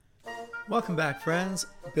Welcome back, friends.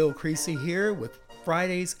 Bill Creasy here with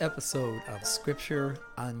Friday's episode of Scripture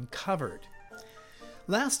Uncovered.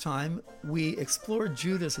 Last time, we explored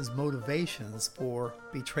Judas's motivations for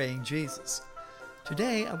betraying Jesus.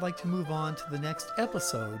 Today, I'd like to move on to the next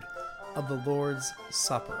episode of the Lord's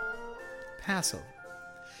Supper, Passover.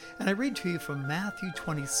 And I read to you from Matthew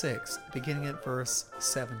 26, beginning at verse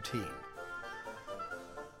 17.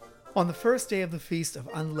 On the first day of the Feast of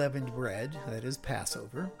Unleavened Bread, that is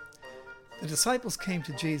Passover, the disciples came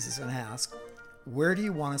to Jesus and asked, "Where do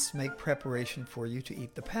you want us to make preparation for you to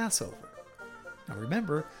eat the Passover?" Now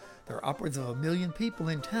remember, there are upwards of 1 million people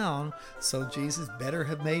in town, so Jesus better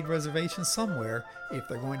have made reservations somewhere if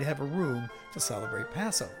they're going to have a room to celebrate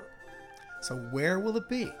Passover. So where will it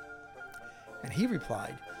be? And he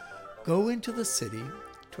replied, "Go into the city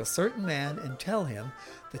to a certain man and tell him,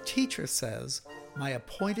 the teacher says, my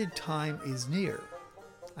appointed time is near.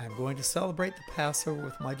 I am going to celebrate the Passover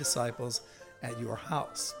with my disciples at your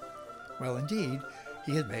house." Well, indeed,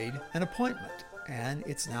 he had made an appointment, and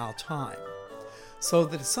it's now time. So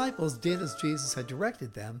the disciples did as Jesus had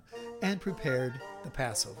directed them and prepared the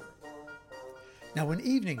Passover. Now when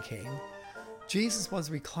evening came, Jesus was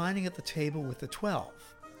reclining at the table with the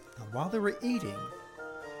 12. And while they were eating,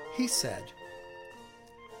 he said,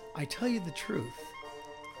 "I tell you the truth,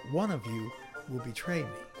 one of you will betray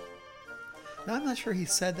me." Now, I'm not sure he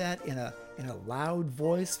said that in a loud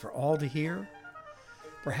voice for all to hear.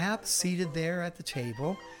 Perhaps seated there at the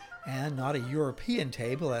table, and not a European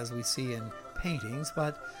table as we see in paintings,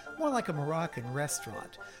 but more like a Moroccan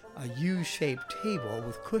restaurant, a U-shaped table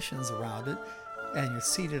with cushions around it, and you're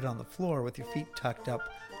seated on the floor with your feet tucked up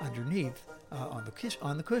underneath on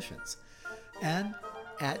the cushions. And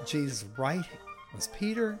at Jesus' right was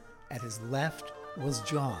Peter, at his left was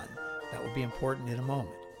John. That will be important in a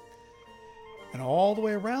moment. And all the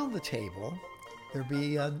way around the table, there'd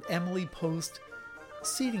be an Emily Post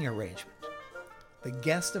seating arrangement. The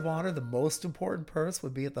guest of honor, the most important person,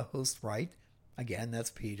 would be at the host's right. Again, that's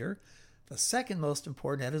Peter. The second most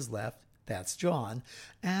important at his left, that's John.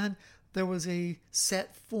 And there was a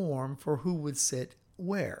set form for who would sit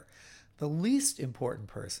where. The least important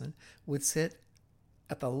person would sit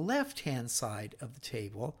at the left-hand side of the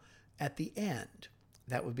table at the end.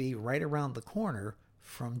 That would be right around the corner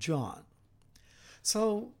from John.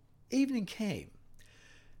 So evening came,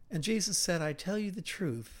 and Jesus said, "I tell you the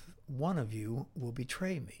truth, one of you will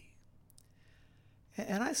betray me."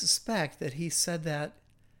 And I suspect that he said that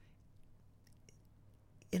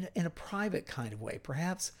in a private kind of way,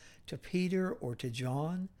 perhaps to Peter or to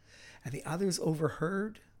John, and the others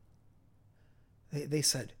overheard. They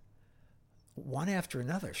said, "One after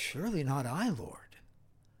another, surely not I, Lord."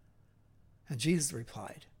 And Jesus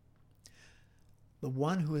replied, "The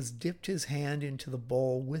one who has dipped his hand into the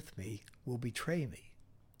bowl with me will betray me.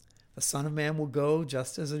 The Son of Man will go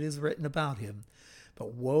just as it is written about him.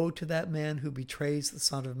 But woe to that man who betrays the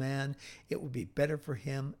Son of Man. It would be better for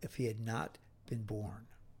him if he had not been born."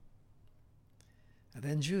 And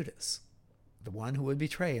then Judas, the one who would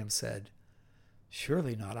betray him, said,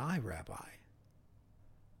 "Surely not I, Rabbi."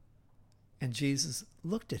 And Jesus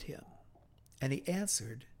looked at him, and he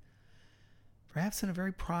answered, perhaps in a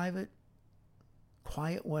very private,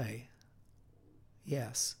 quiet way,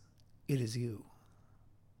 "Yes, it is you."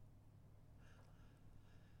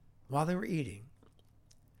 While they were eating,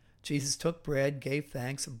 Jesus took bread, gave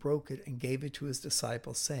thanks, and broke it, and gave it to his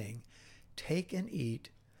disciples, saying, "Take and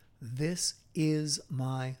eat. This is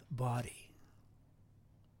my body."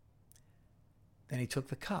 Then he took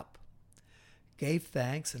the cup, gave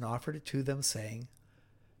thanks, and offered it to them, saying,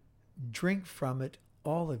 "Drink from it,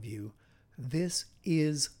 all of you. This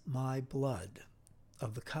is my blood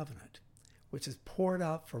of the covenant, which is poured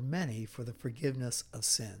out for many for the forgiveness of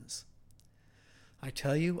sins. I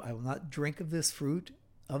tell you, I will not drink of this fruit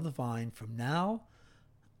of the vine from now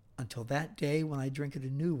until that day when I drink it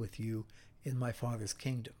anew with you in my Father's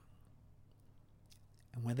kingdom."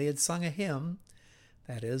 And when they had sung a hymn,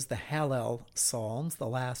 that is, the Hallel Psalms, the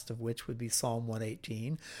last of which would be Psalm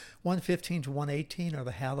 118. 115 to 118 are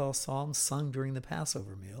the Hallel Psalms sung during the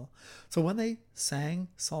Passover meal. So when they sang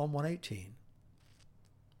Psalm 118,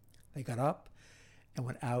 they got up and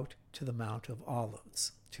went out to the Mount of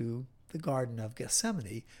Olives, to the Garden of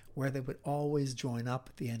Gethsemane, where they would always join up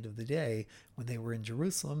at the end of the day when they were in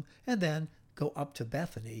Jerusalem, and then go up to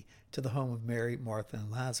Bethany, to the home of Mary, Martha, and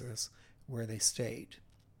Lazarus, where they stayed.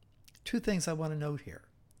 Two things I want to note here.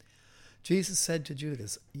 Jesus said to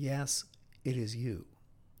Judas, "Yes, it is you."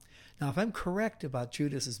 Now, if I'm correct about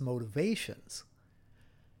Judas's motivations,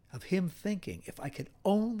 of him thinking, if I could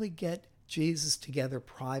only get Jesus together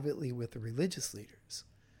privately with the religious leaders,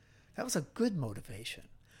 that was a good motivation.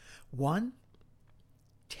 One,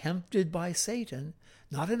 tempted by Satan,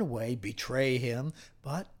 not in a way, betray him,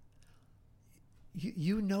 but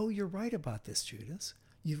you know you're right about this, Judas.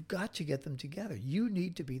 You've got to get them together. You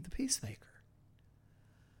need to be the peacemaker.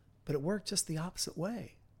 But it worked just the opposite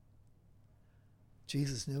way.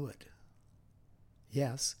 Jesus knew it.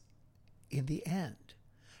 Yes, in the end,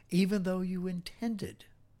 even though you intended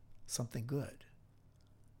something good,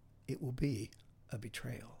 it will be a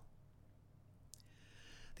betrayal.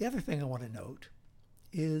 The other thing I want to note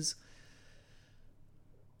is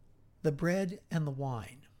the bread and the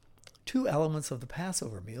wine. Two elements of the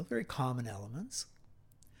Passover meal, very common elements,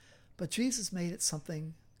 but Jesus made it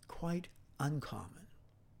something quite uncommon.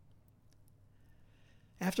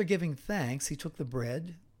 After giving thanks, he took the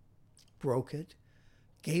bread, broke it,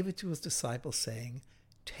 gave it to his disciples, saying,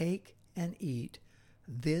 "Take and eat.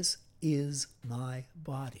 This is my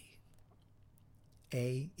body."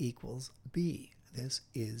 A equals B. This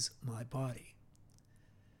is my body.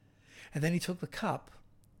 And then he took the cup,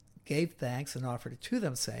 gave thanks, and offered it to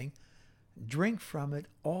them, saying, "Drink from it,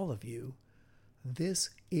 all of you.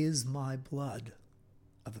 This is my blood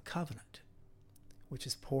of the covenant, which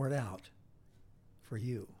is poured out for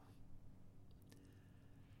you.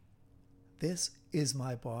 This is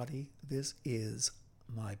my body. This is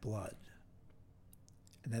my blood."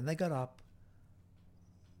 And then they got up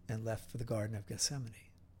and left for the Garden of Gethsemane.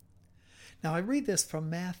 Now I read this from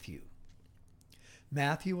Matthew.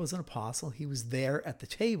 Matthew was an apostle. He was there at the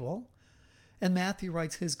table. And Matthew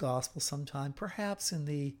writes his gospel sometime, perhaps in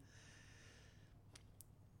the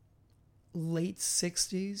late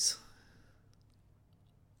 60s,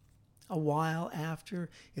 a while after.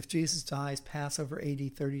 If Jesus dies, Passover AD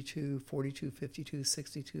 32, 42, 52,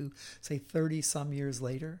 62, say 30 some years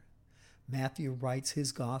later, Matthew writes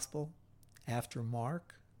his gospel after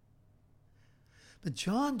Mark. But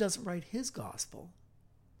John doesn't write his gospel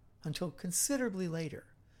until considerably later,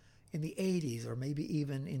 in the 80s or maybe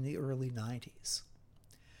even in the early 90s.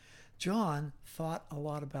 John thought a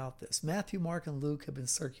lot about this. Matthew, Mark, and Luke have been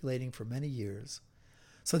circulating for many years.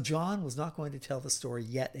 So John was not going to tell the story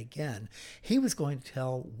yet again. He was going to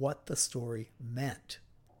tell what the story meant.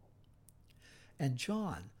 And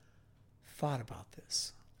John thought about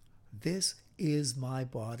this. This is my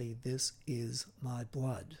body. This is my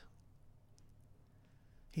blood.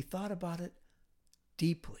 He thought about it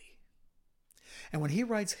deeply. And when he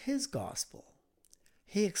writes his gospel,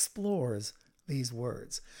 he explores these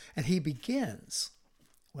words. And he begins,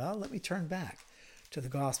 well, let me turn back to the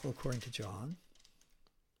gospel according to John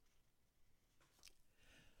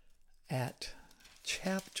at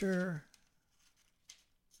chapter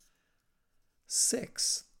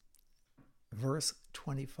 6, verse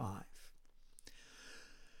 25.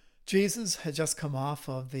 Jesus had just come off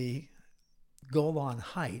of the Golan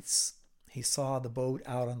Heights. He saw the boat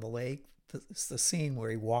out on the lake. It's the scene where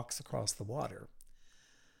he walks across the water.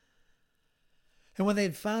 And when they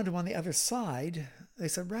had found him on the other side, they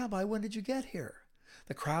said, "Rabbi, when did you get here?"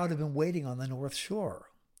 The crowd had been waiting on the north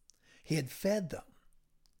shore. He had fed them,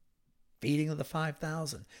 feeding of the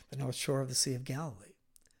 5,000, the north shore of the Sea of Galilee.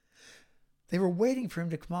 They were waiting for him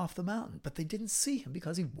to come off the mountain, but they didn't see him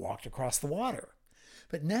because he walked across the water.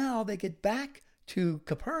 But now they get back to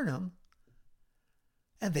Capernaum,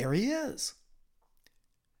 and there he is.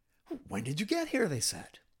 "When did you get here?" they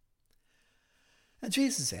said. And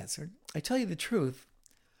Jesus answered, "I tell you the truth,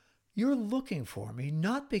 you're looking for me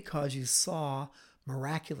not because you saw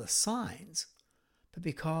miraculous signs, but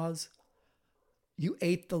because you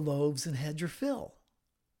ate the loaves and had your fill,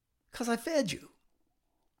 because I fed you.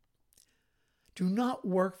 Do not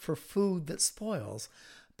work for food that spoils,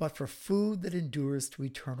 but for food that endures to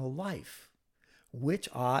eternal life, which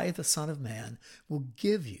I, the Son of Man, will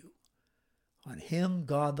give you. On him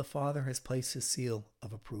God the Father has placed his seal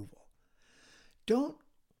of approval." Don't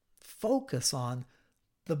focus on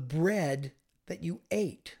the bread that you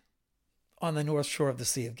ate on the north shore of the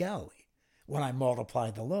Sea of Galilee when I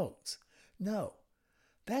multiplied the loaves. No,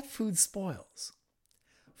 that food spoils.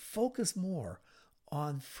 Focus more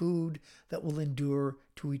on food that will endure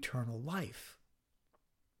to eternal life.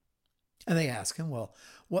 And they ask him, "Well,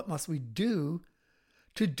 what must we do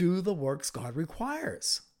to do the works God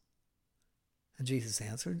requires?" And Jesus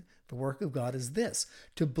answered, "The work of God is this,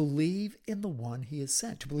 to believe in the one he has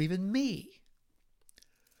sent, to believe in me."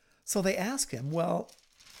 So they ask him, "Well,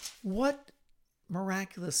 what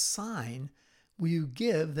miraculous sign will you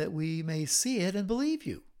give that we may see it and believe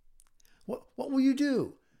you? What will you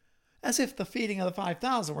do?" As if the feeding of the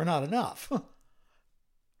 5,000 were not enough.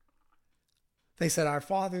 They said, "Our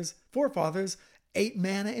forefathers ate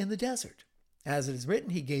manna in the desert. As it is written,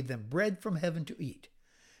 he gave them bread from heaven to eat."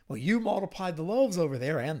 Well, you multiplied the loaves over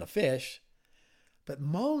there and the fish, but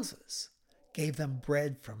Moses gave them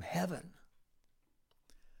bread from heaven.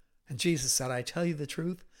 And Jesus said, I tell you the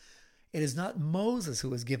truth, it is not Moses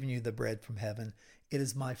who has given you the bread from heaven. It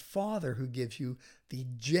is my Father who gives you the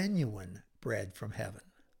genuine bread from heaven,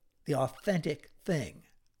 the authentic thing.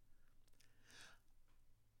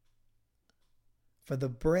 For the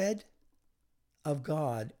bread of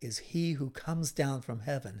God is he who comes down from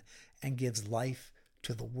heaven and gives life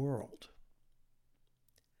to the world.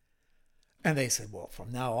 And they said, well,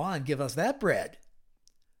 from now on, give us that bread.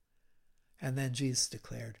 And then Jesus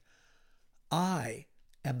declared, I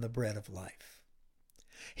am the bread of life.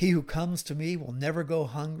 He who comes to me will never go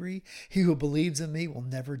hungry. He who believes in me will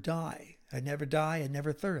never die. I never die and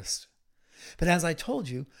never thirst. But as I told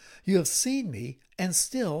you, you have seen me, and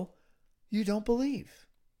still you don't believe.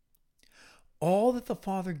 All that the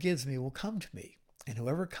Father gives me will come to me, and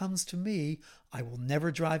whoever comes to me, I will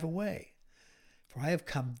never drive away. For I have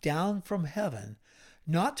come down from heaven,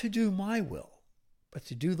 not to do my will, but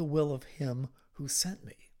to do the will of him who sent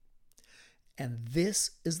me. And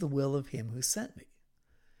this is the will of him who sent me,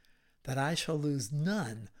 that I shall lose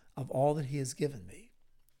none of all that he has given me,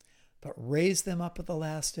 but raise them up at the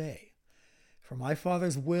last day. For my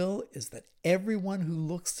Father's will is that everyone who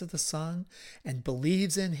looks to the Son and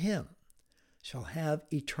believes in him shall have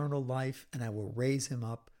eternal life, and I will raise him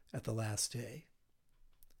up at the last day.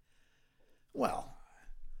 Well,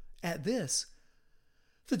 at this,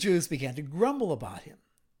 the Jews began to grumble about him,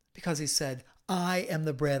 because he said, I am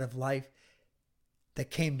the bread of life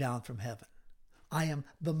that came down from heaven. I am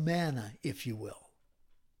the manna, if you will.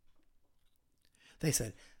 They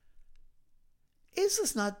said, is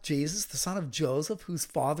this not Jesus, the son of Joseph, whose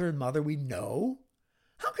father and mother we know?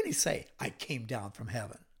 How can he say, I came down from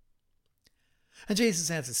heaven? And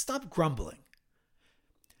Jesus answered, stop grumbling.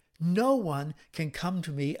 No one can come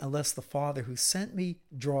to me unless the Father who sent me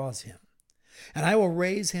draws him, and I will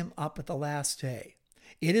raise him up at the last day.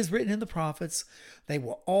 It is written in the prophets, they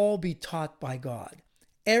will all be taught by God.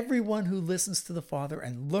 Everyone who listens to the Father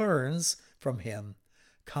and learns from him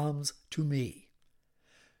comes to me.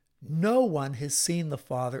 No one has seen the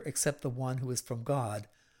Father except the one who is from God.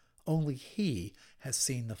 Only he has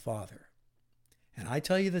seen the Father. And I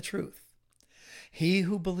tell you the truth, he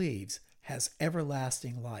who believes has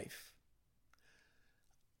everlasting life.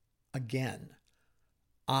 Again,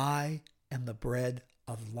 I am the bread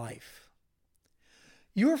of life.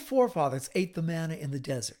 Your forefathers ate the manna in the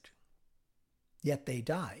desert, yet they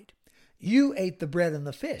died. You ate the bread and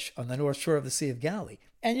the fish on the north shore of the Sea of Galilee,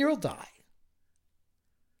 and you'll die.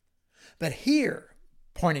 But here,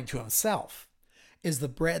 pointing to himself, is the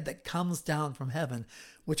bread that comes down from heaven,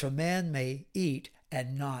 which a man may eat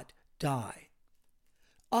and not die.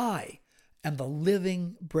 I am the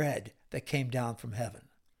living bread that came down from heaven.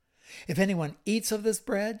 If anyone eats of this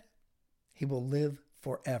bread, he will live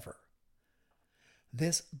forever.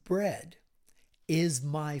 This bread is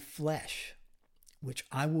my flesh, which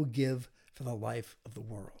I will give for the life of the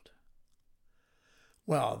world.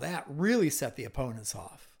 Well, that really set the opponents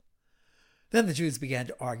off. Then the Jews began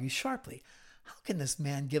to argue sharply. How can this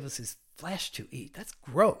man give us his flesh to eat? That's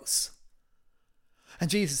gross. And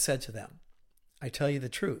Jesus said to them, I tell you the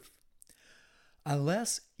truth.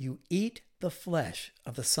 Unless you eat the flesh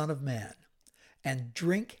of the Son of Man and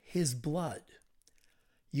drink his blood,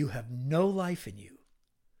 you have no life in you.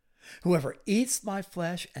 Whoever eats my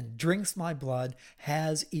flesh and drinks my blood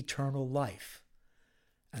has eternal life,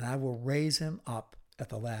 and I will raise him up at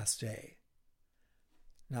the last day.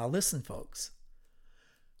 Now listen, folks.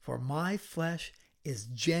 For my flesh is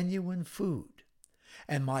genuine food,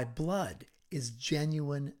 and my blood is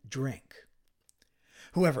genuine drink.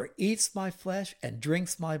 Whoever eats my flesh and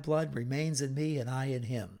drinks my blood remains in me, and I in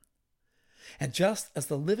him. And just as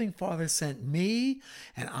the living Father sent me,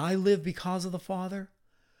 and I live because of the Father,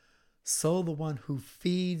 so the one who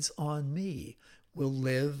feeds on me will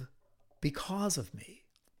live because of me.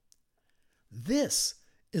 This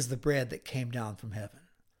is the bread that came down from heaven.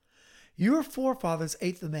 Your forefathers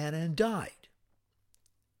ate the manna and died.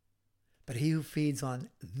 But he who feeds on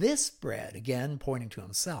this bread, again pointing to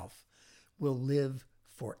himself, will live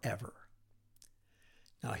forever.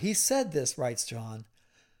 Now he said this, writes John,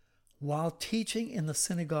 while teaching in the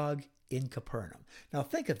synagogue in Capernaum. Now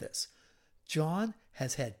think of this. John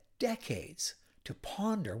has had decades to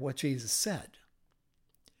ponder what Jesus said.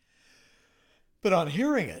 But on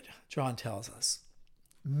hearing it, John tells us,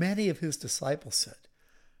 many of his disciples said,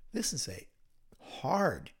 this is a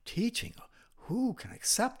hard teaching. Who can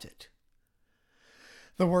accept it?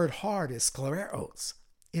 The word hard is skleros.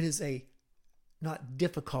 It is a not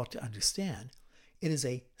difficult to understand. It is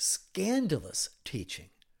a scandalous teaching.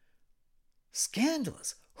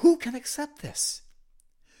 Scandalous. Who can accept this?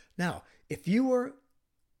 Now, if you were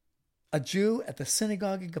a Jew at the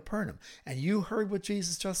synagogue in Capernaum and you heard what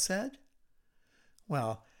Jesus just said,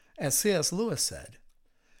 well, as C.S. Lewis said,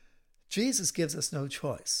 Jesus gives us no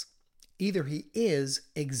choice. Either he is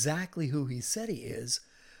exactly who he said he is,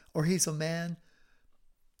 or he's a man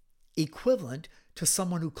equivalent to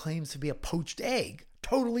someone who claims to be a poached egg.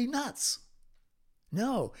 Totally nuts.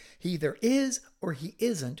 No, he either is or he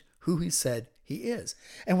isn't who he said he is.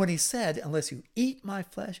 And when he said, unless you eat my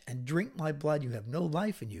flesh and drink my blood, you have no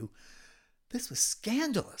life in you, this was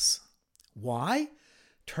scandalous. Why?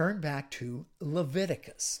 Turn back to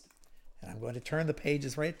Leviticus. And I'm going to turn the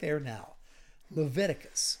pages right there now.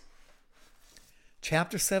 Leviticus,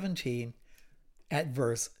 chapter 17, at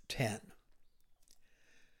verse 10.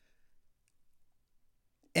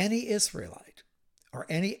 Any Israelite or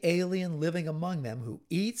any alien living among them who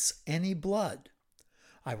eats any blood,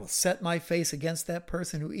 I will set my face against that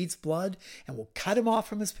person who eats blood and will cut him off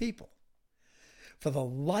from his people. For the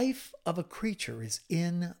life of a creature is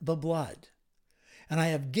in the blood, and I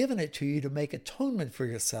have given it to you to make atonement for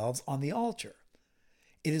yourselves on the altar.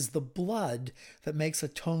 It is the blood that makes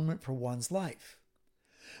atonement for one's life.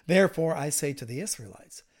 Therefore, I say to the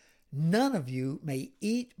Israelites, none of you may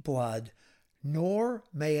eat blood, nor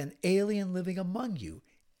may an alien living among you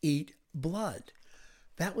eat blood.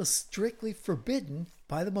 That was strictly forbidden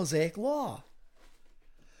by the Mosaic law.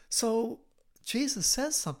 So Jesus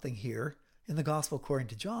says something here in the Gospel according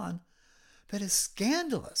to John that is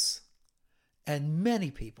scandalous, and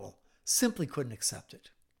many people simply couldn't accept it.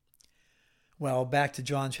 Well, back to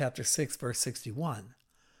John chapter 6, verse 61.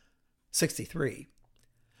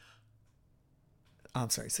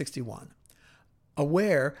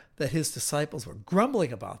 Aware that his disciples were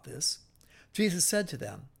grumbling about this, Jesus said to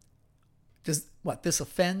them, does this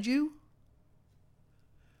offend you?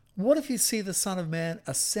 What if you see the Son of Man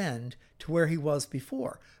ascend to where he was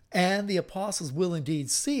before? And the apostles will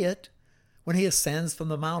indeed see it when he ascends from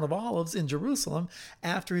the Mount of Olives in Jerusalem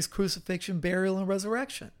after his crucifixion, burial, and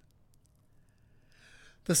resurrection.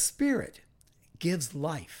 The Spirit gives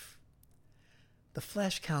life. The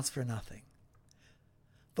flesh counts for nothing.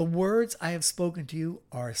 The words I have spoken to you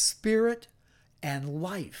are spirit and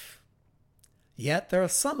life. Yet there are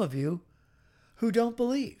some of you who don't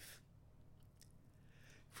believe.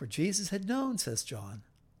 For Jesus had known, says John,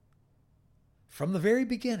 from the very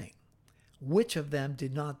beginning, which of them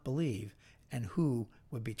did not believe and who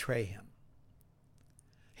would betray him.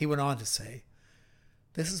 He went on to say,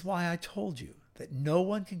 this is why I told you that no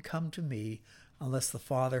one can come to me unless the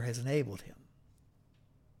Father has enabled him.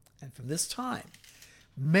 And from this time,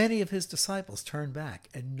 many of his disciples turned back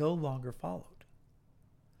and no longer followed.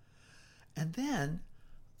 And then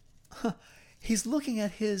he's looking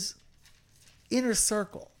at his inner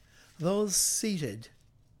circle, those seated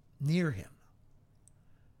near him.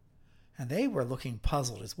 And they were looking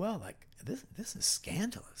puzzled as well, like, this is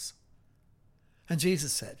scandalous. And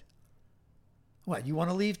Jesus said, what, you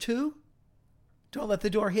want to leave too? Don't let the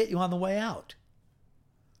door hit you on the way out.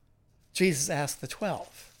 Jesus asked the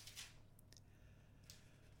 12.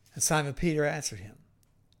 And Simon Peter answered him,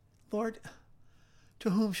 Lord,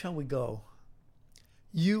 to whom shall we go?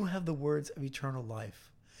 You have the words of eternal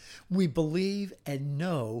life. We believe and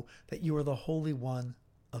know that you are the Holy One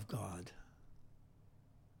of God.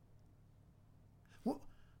 Well,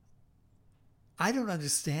 I don't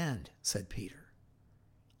understand, said Peter.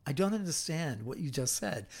 I don't understand what you just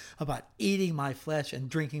said about eating my flesh and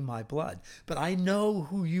drinking my blood, but I know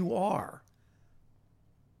who you are.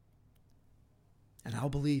 And I'll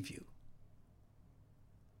believe you.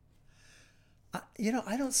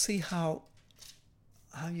 I don't see how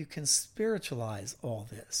you can spiritualize all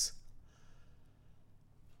this.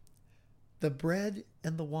 The bread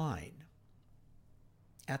and the wine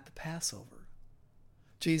at the Passover,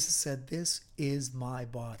 Jesus said, this is my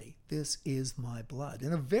body. This is my blood,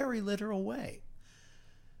 in a very literal way.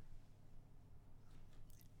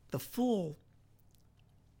 The full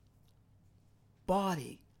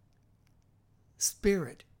body,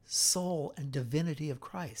 spirit, soul, and divinity of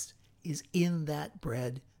Christ is in that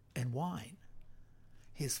bread and wine,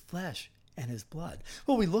 his flesh and his blood.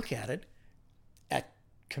 Well, we look at it at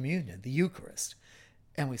communion, the Eucharist,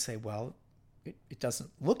 and we say, well, it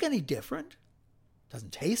doesn't look any different,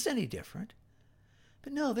 doesn't taste any different.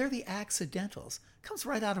 But no, they're the accidentals. It comes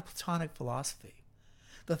right out of Platonic philosophy.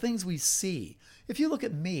 The things we see. If you look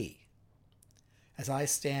at me, as I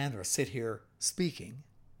stand or sit here speaking,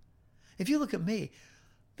 if you look at me,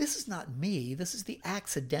 this is not me. This is the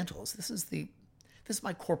accidentals. This is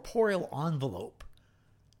my corporeal envelope.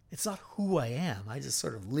 It's not who I am. I just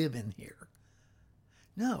sort of live in here.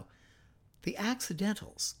 No, The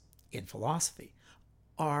accidentals in philosophy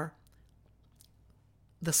are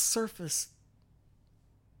the surface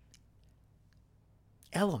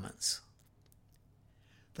elements.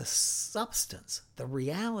 The substance, the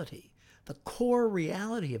reality, the core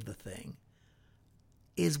reality of the thing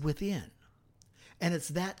is within. And it's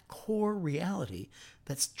that core reality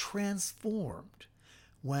that's transformed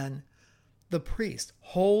when the priest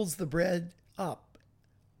holds the bread up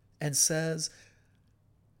and says,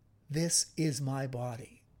 "This is my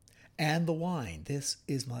body," and the wine, "This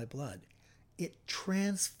is my blood." It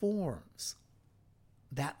transforms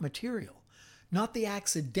that material, not the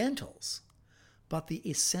accidentals, but the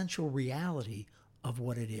essential reality of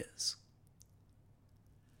what it is.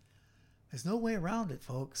 There's no way around it,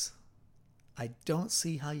 folks. I don't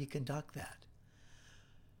see how you conduct that.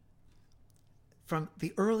 From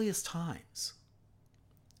the earliest times,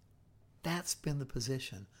 that's been the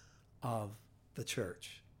position of the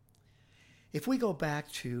church. If we go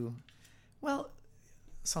back to, well,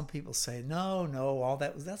 some people say, no, all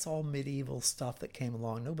that's all medieval stuff that came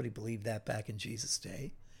along. Nobody believed that back in Jesus'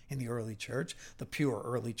 day, in the early church, the pure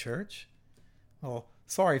early church. Well,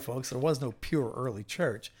 sorry, folks, there was no pure early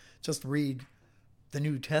church. Just read the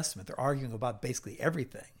New Testament. They're arguing about basically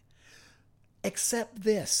everything, except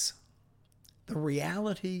this, the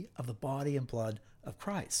reality of the body and blood of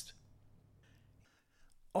Christ.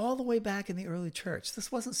 All the way back in the early church,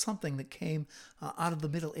 this wasn't something that came out of the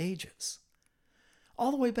Middle Ages.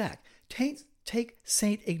 All the way back. Take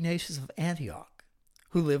St. Ignatius of Antioch,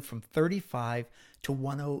 who lived from 35 to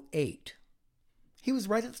 108. He was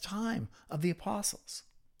right at the time of the apostles.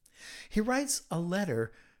 He writes a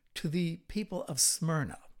letter to the people of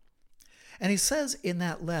Smyrna. And he says in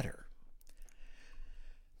that letter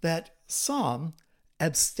that some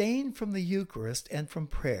abstain from the Eucharist and from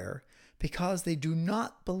prayer because they do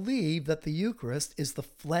not believe that the Eucharist is the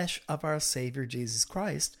flesh of our Savior Jesus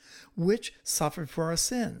Christ, which suffered for our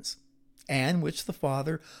sins, and which the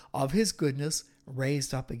Father of his goodness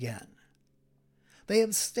raised up again. They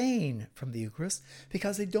abstain from the Eucharist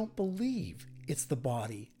because they don't believe it's the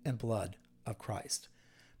body and blood of Christ.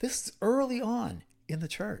 This is early on in the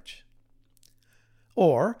church.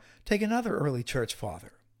 Or take another early church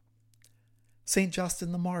father, St.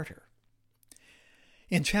 Justin the Martyr.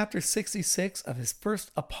 In chapter 66 of his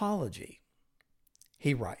first Apology,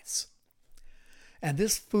 he writes, "And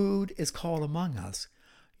this food is called among us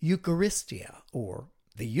Eucharistia, or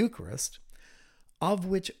the Eucharist, of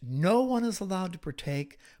which no one is allowed to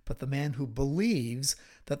partake but the man who believes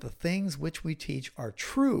that the things which we teach are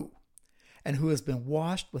true, and who has been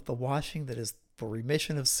washed with the washing that is for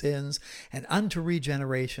remission of sins and unto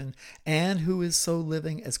regeneration, and who is so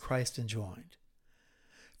living as Christ enjoined.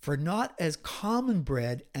 For not as common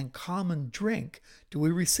bread and common drink do we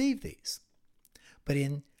receive these, but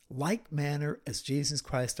in like manner as Jesus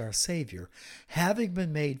Christ our Savior, having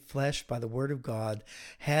been made flesh by the word of God,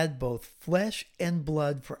 had both flesh and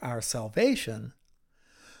blood for our salvation,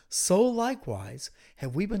 so likewise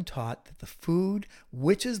have we been taught that the food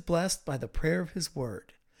which is blessed by the prayer of his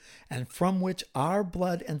word, and from which our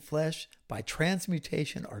blood and flesh by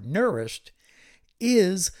transmutation are nourished,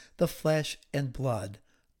 is the flesh and blood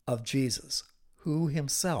of Jesus, who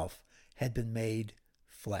himself had been made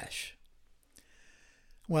flesh."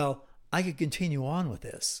 Well, I could continue on with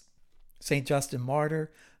this. St. Justin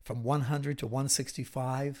Martyr from 100 to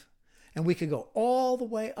 165, and we could go all the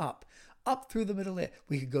way up through the Middle Ages.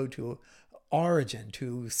 We could go to Origen,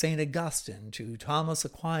 to St. Augustine, to Thomas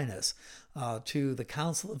Aquinas, to the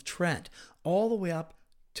Council of Trent, all the way up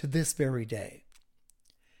to this very day.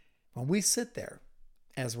 When we sit there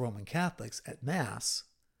as Roman Catholics at Mass,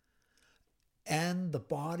 and the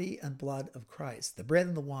body and blood of Christ, the bread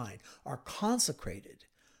and the wine, are consecrated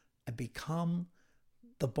and become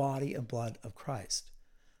the body and blood of Christ,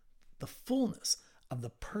 the fullness of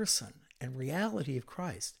the person and reality of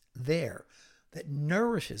Christ there that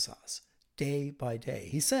nourishes us day by day.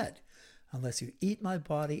 He said, "Unless you eat my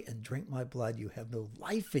body and drink my blood, you have no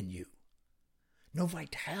life in you, no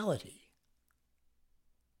vitality."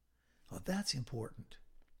 Well, that's important.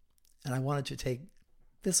 And I wanted to take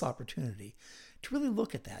this opportunity to really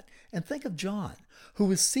look at that and think of John, who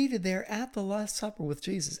was seated there at the Last Supper with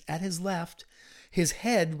Jesus at his left, his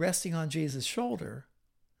head resting on Jesus' shoulder,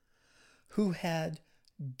 who had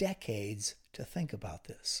decades to think about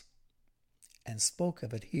this and spoke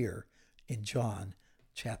of it here in John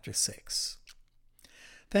chapter 6.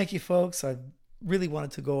 Thank you, folks. I really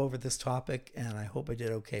wanted to go over this topic, and I hope I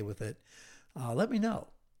did okay with it. Let me know,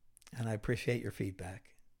 and I appreciate your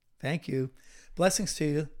feedback. Thank you. Blessings to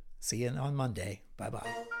you. See you on Monday.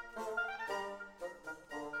 Bye-bye.